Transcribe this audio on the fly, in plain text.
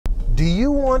Do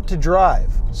you want to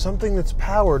drive something that's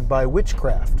powered by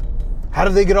witchcraft? How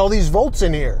do they get all these volts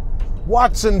in here?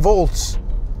 Watts and volts.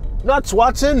 Nuts,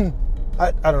 Watson. I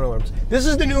don't know what I'm saying. This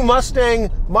is the new Mustang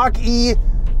Mach-E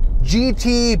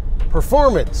GT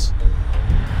Performance.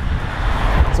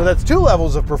 So that's 2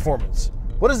 levels of performance.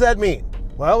 What does that mean?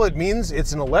 Well, it means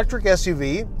it's an electric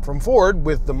SUV from Ford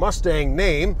with the Mustang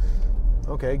name.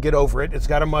 Okay, get over it. It's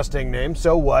got a Mustang name,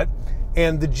 so what?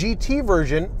 And the GT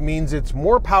version means it's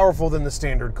more powerful than the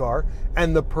standard car,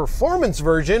 and the performance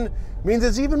version means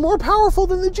it's even more powerful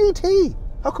than the GT.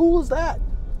 How cool is that?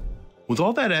 With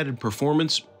all that added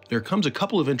performance, there comes a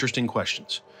couple of interesting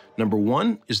questions. Number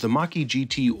 1, is the Mach-E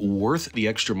GT worth the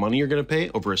extra money you're going to pay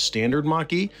over a standard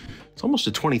Mach-E? It's almost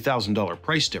a $20,000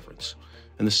 price difference.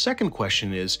 And the second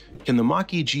question is, can the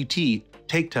Mach-E GT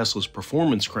take Tesla's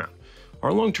performance crown?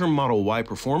 Our long-term Model Y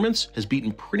performance has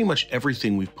beaten pretty much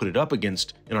everything we've put it up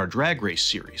against in our drag race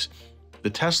series. The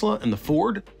Tesla and the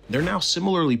Ford, they're now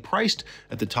similarly priced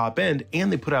at the top end,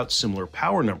 and they put out similar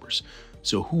power numbers.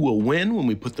 So who will win when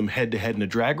we put them head-to-head in a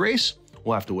drag race?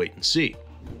 We'll have to wait and see.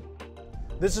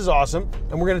 This is awesome,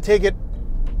 and we're going to take it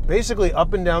basically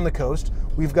up and down the coast.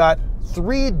 We've got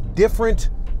 3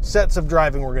 different sets of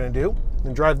driving we're going to do. We're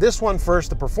going to drive this one first,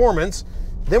 the performance,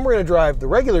 then we're going to drive the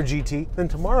regular GT, then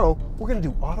tomorrow we're going to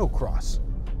do autocross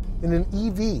in an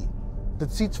EV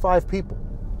that seats 5 people.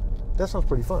 That sounds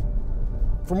pretty fun.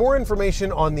 For more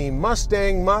information on the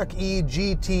Mustang Mach-E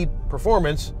GT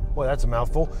Performance, boy, that's a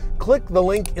mouthful, click the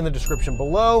link in the description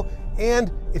below.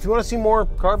 And if you want to see more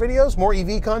car videos, more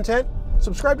EV content,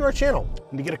 subscribe to our channel.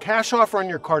 And to get a cash offer on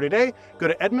your car today, go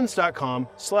to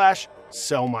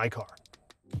edmunds.com/sellmycar.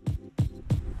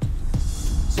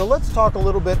 So let's talk a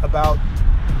little bit about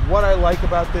what I like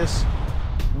about this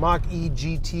Mach-E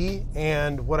GT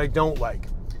and what I don't like.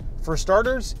 For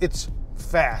starters, it's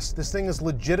fast. This thing is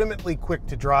legitimately quick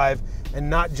to drive and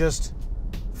not just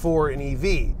for an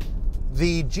EV.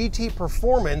 The GT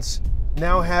Performance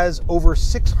now has over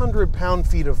 600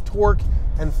 pound-feet of torque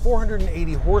and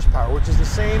 480 horsepower, which is the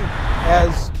same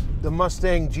as the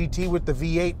Mustang GT with the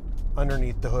V8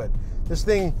 underneath the hood. This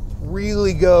thing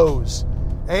really goes.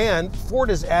 And Ford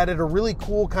has added a really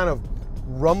cool kind of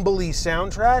rumbly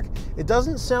soundtrack. It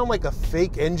doesn't sound like a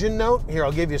fake engine note. Here,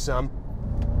 I'll give you some.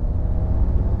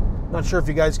 Not sure if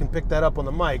you guys can pick that up on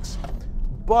the mics,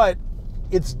 but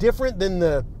it's different than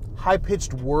the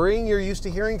high-pitched whirring you're used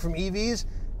to hearing from EVs,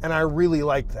 and I really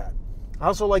like that. I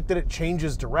also like that it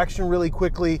changes direction really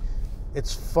quickly.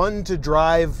 It's fun to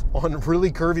drive on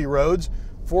really curvy roads.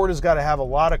 Ford has got to have a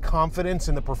lot of confidence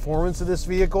in the performance of this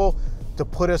vehicle to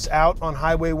put us out on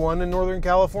Highway 1 in Northern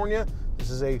California. This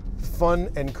is a fun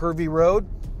and curvy road.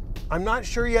 I'm not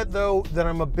sure yet, though, that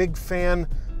I'm a big fan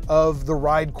of the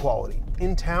ride quality.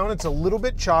 In town, it's a little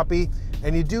bit choppy,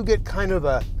 and you do get kind of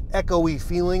a echoey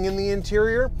feeling in the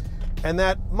interior, and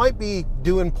that might be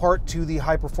due in part to the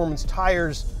high-performance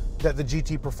tires that the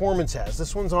GT Performance has.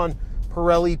 This one's on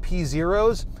Pirelli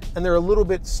P0s, and they're a little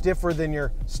bit stiffer than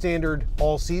your standard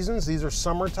all seasons. These are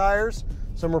summer tires,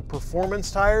 summer performance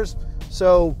tires.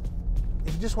 So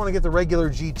if you just want to get the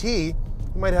regular GT,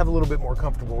 you might have a little bit more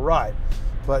comfortable ride.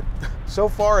 But so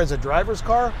far as a driver's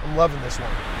car, I'm loving this one.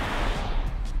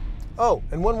 Oh,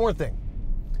 and one more thing.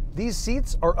 These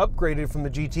seats are upgraded from the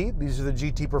GT. These are the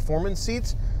GT Performance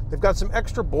seats. They've got some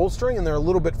extra bolstering and they're a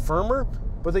little bit firmer,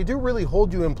 but they do really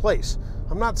hold you in place.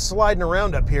 I'm not sliding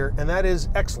around up here, and that is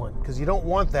excellent because you don't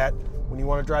want that when you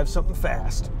want to drive something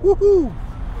fast. Woohoo!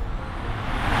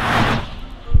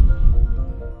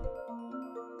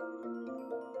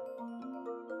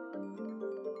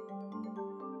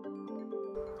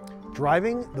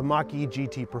 Driving the Mach-E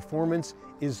GT Performance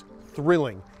is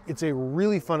thrilling. It's a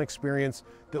really fun experience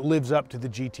that lives up to the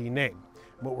GT name.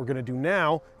 What we're going to do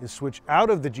now is switch out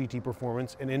of the GT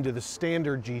Performance and into the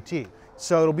standard GT.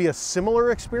 So it'll be a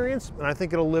similar experience, and I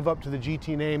think it'll live up to the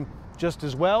GT name just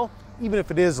as well, even if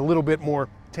it is a little bit more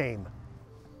tame.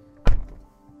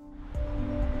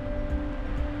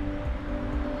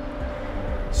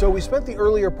 So we spent the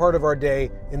earlier part of our day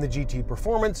in the GT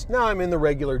Performance. Now I'm in the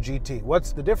regular GT.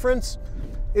 What's the difference?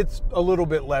 It's a little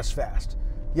bit less fast.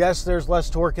 Yes, there's less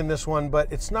torque in this one, but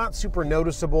it's not super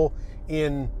noticeable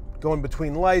in going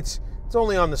between lights. It's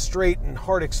only on the straight and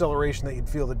hard acceleration that you'd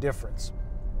feel the difference.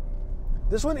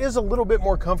 This one is a little bit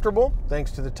more comfortable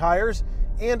thanks to the tires,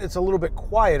 and it's a little bit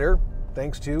quieter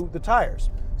thanks to the tires.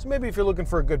 So maybe if you're looking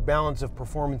for a good balance of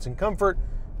performance and comfort,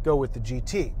 go with the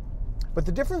GT. But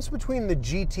the difference between the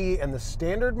GT and the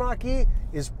standard Mach-E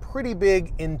is pretty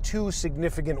big in 2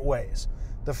 significant ways.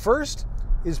 The first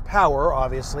is power,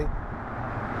 obviously.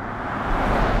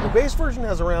 The base version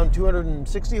has around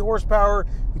 260 horsepower.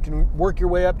 You can work your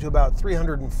way up to about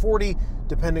 340,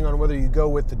 depending on whether you go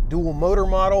with the dual motor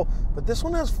model, but this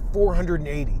one has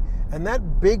 480. And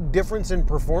that big difference in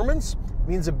performance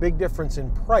means a big difference in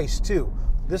price too.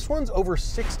 This one's over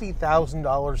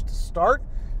 $60,000 to start,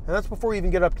 and that's before you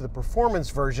even get up to the performance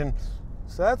version.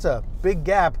 So that's a big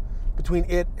gap between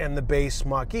it and the base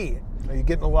Mach-E. Are you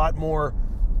getting a lot more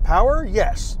power?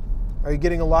 Yes. Are you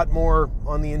getting a lot more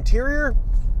on the interior?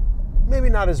 Maybe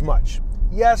not as much.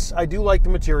 Yes, I do like the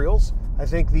materials. I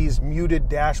think these muted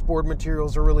dashboard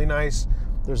materials are really nice.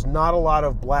 There's not a lot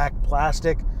of black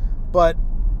plastic, but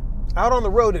out on the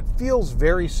road, it feels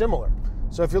very similar.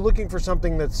 So if you're looking for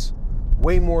something that's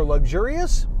way more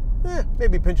luxurious,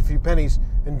 maybe pinch a few pennies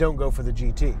and don't go for the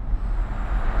GT.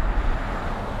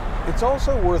 It's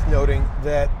also worth noting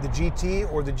that the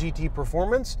GT or the GT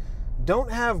Performance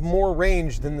don't have more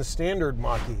range than the standard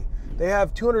Mach-E. They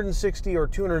have 260 or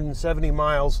 270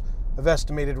 miles of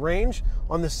estimated range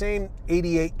on the same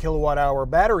 88 kilowatt hour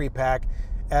battery pack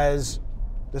as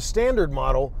the standard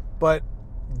model, but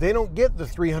they don't get the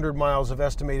 300 miles of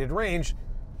estimated range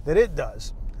that it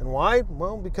does. And why?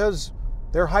 Well, because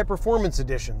they're high performance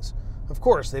editions. Of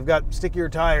course, they've got stickier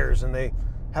tires and they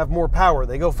have more power,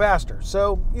 they go faster,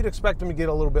 so you'd expect them to get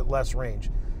a little bit less range.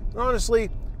 And honestly,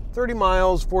 30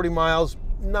 miles, 40 miles,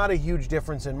 not a huge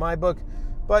difference in my book,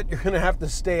 but you're gonna have to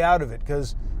stay out of it,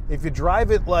 because if you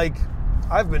drive it like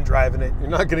I've been driving it, you're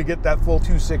not gonna get that full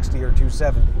 260 or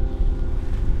 270.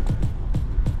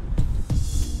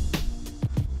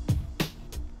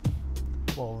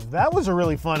 Well, that was a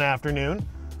really fun afternoon.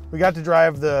 We got to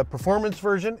drive the performance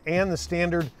version and the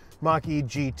standard Mach-E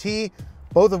GT,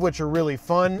 both of which are really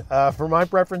fun. For my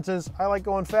preferences, I like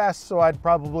going fast, so I'd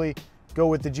probably go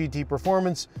with the GT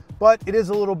Performance, but it is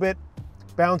a little bit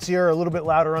bouncier, a little bit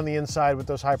louder on the inside with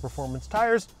those high performance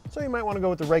tires, so you might want to go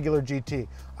with the regular GT.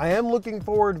 I am looking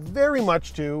forward very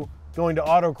much to going to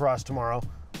Autocross tomorrow,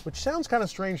 which sounds kind of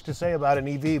strange to say about an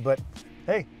EV, but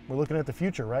hey, we're looking at the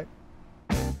future, right?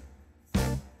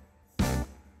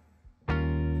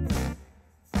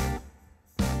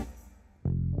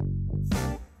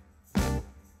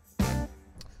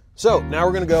 So now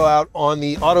we're gonna go out on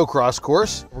the Autocross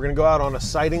course. We're gonna go out on a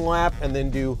sighting lap and then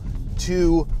do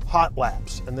 2 hot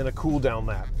laps and then a cool down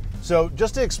lap. So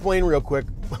just to explain real quick,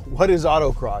 what is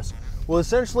Autocross? Well,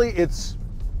 essentially it's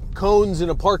cones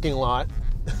in a parking lot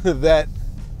that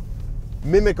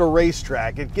mimic a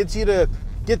racetrack. It gets you to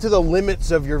get to the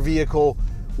limits of your vehicle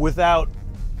without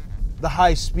the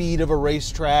high speed of a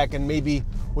racetrack and maybe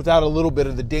without a little bit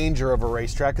of the danger of a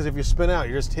racetrack, because if you spin out,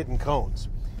 you're just hitting cones.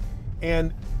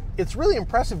 And it's really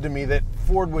impressive to me that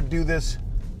Ford would do this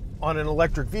on an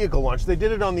electric vehicle launch. They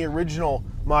did it on the original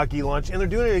Mach-E launch, and they're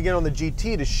doing it again on the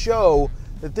GT to show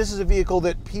that this is a vehicle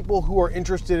that people who are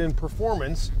interested in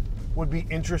performance would be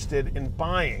interested in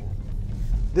buying.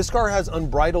 This car has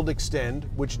unbridled extend,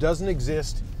 which doesn't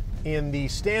exist in the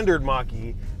standard Mach-E.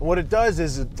 And what it does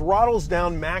is it throttles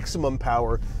down maximum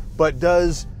power, but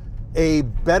does a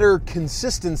better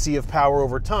consistency of power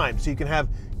over time. So you can have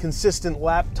consistent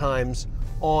lap times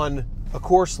on a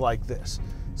course like this.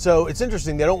 So it's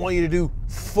interesting, they don't want you to do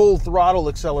full throttle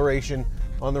acceleration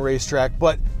on the racetrack,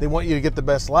 but they want you to get the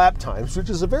best lap times, which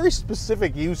is a very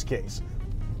specific use case.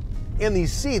 And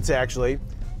these seats actually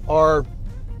are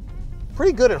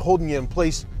pretty good at holding you in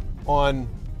place on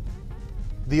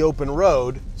the open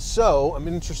road. So I'm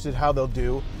interested how they'll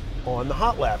do on the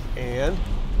hot lap, and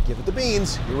give it the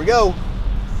beans, here we go.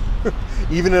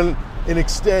 Even in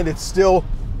extend, it's still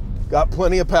got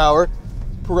plenty of power.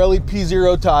 Pirelli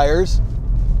P0 tires,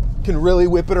 can really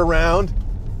whip it around.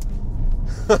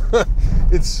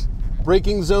 It's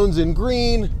braking zones in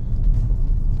green.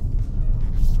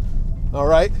 All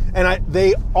right, and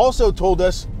they also told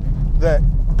us that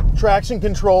traction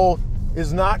control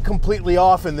is not completely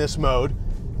off in this mode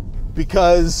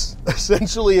because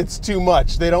essentially it's too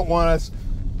much. They don't want us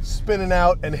spinning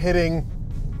out and hitting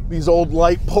these old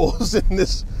light poles in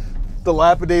this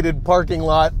dilapidated parking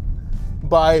lot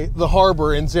by the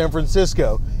harbor in San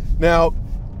Francisco. Now,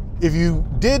 if you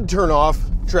did turn off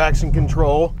traction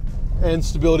control and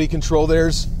stability control,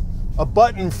 there's a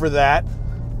button for that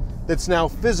that's now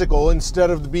physical instead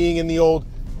of being in the old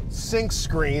sync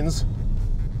screens,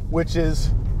 which is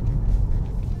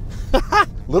a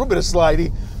little bit of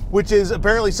slidey, which is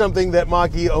apparently something that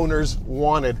Mach-E owners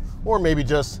wanted, or maybe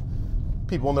just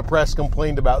people in the press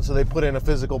complained about, so they put in a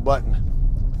physical button.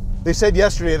 They said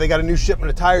yesterday they got a new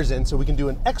shipment of tires in, so we can do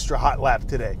an extra hot lap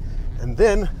today, and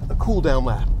then a cool down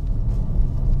lap.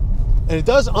 And it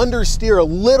does understeer a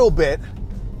little bit.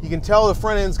 You can tell the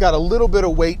front end's got a little bit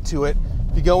of weight to it.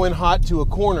 If you go in hot to a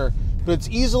corner, but it's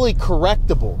easily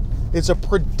correctable. It's a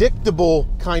predictable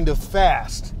kind of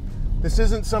fast. This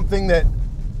isn't something that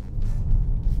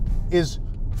is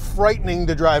frightening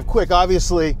to drive quick.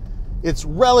 Obviously, it's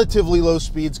relatively low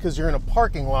speeds because you're in a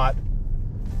parking lot,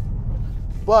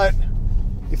 but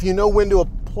if you know when to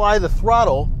apply the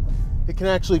throttle, it can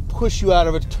actually push you out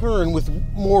of a turn with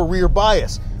more rear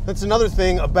bias. That's another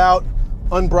thing about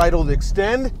unbridled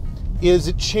extend, is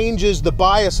it changes the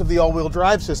bias of the all-wheel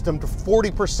drive system to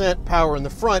 40% power in the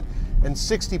front and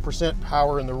 60%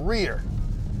 power in the rear.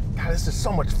 God, this is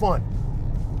so much fun.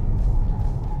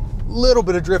 Little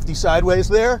bit of drifty sideways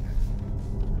there.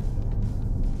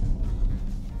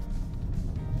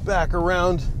 Back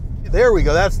around. There we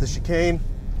go, that's the chicane.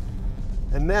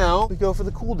 And now we go for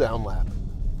the cool down lap.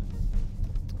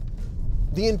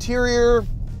 The interior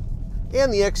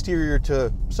and the exterior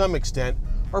to some extent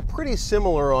are pretty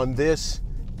similar on this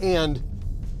and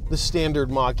the standard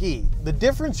Mach-E. The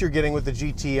difference you're getting with the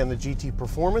GT and the GT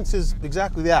Performance is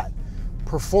exactly that,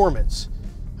 performance.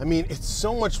 I mean, it's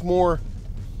so much more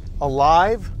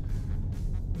alive.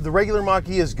 The regular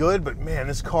Mach-E is good, but man,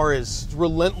 this car is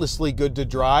relentlessly good to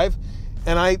drive.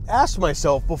 And I asked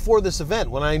myself before this event,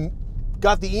 when I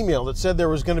got the email that said there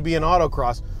was going to be an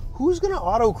autocross, who's going to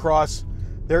autocross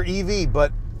their EV?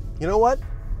 But you know what?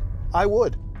 I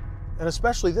would, and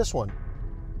especially this one.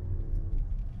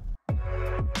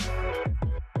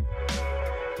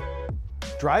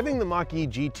 Driving the Mach-E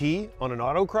GT on an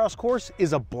autocross course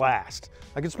is a blast.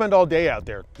 I could spend all day out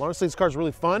there. Honestly, this car's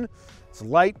really fun. It's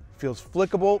light, feels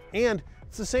flickable, and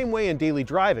it's the same way in daily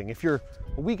driving. If you're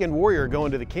a weekend warrior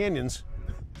going to the canyons,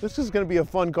 this is going to be a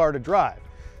fun car to drive.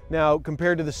 Now,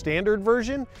 compared to the standard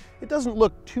version, it doesn't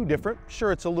look too different.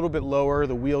 Sure, it's a little bit lower,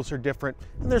 the wheels are different,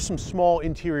 and there's some small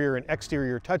interior and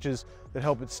exterior touches that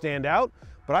help it stand out,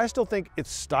 but I still think it's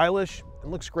stylish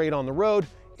and looks great on the road,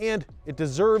 and it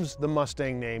deserves the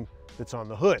Mustang name that's on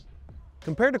the hood.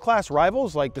 Compared to class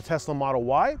rivals like the Tesla Model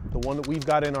Y, the one that we've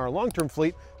got in our long-term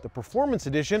fleet, the Performance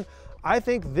Edition, I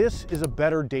think this is a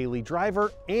better daily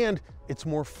driver, and it's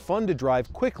more fun to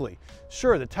drive quickly.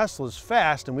 Sure, the Tesla's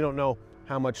fast, and we don't know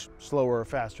how much slower or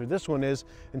faster this one is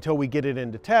until we get it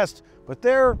into test, but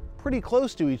they're pretty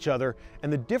close to each other,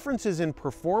 and the differences in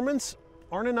performance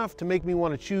aren't enough to make me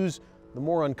want to choose the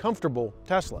more uncomfortable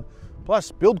Tesla.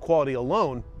 Plus, build quality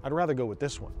alone, I'd rather go with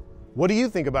this one. What do you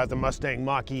think about the Mustang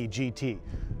Mach-E GT?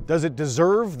 Does it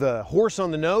deserve the horse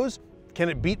on the nose? Can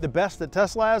it beat the best that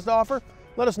Tesla has to offer?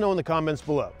 Let us know in the comments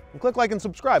below. And click like and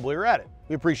subscribe while you're at it.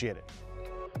 We appreciate it.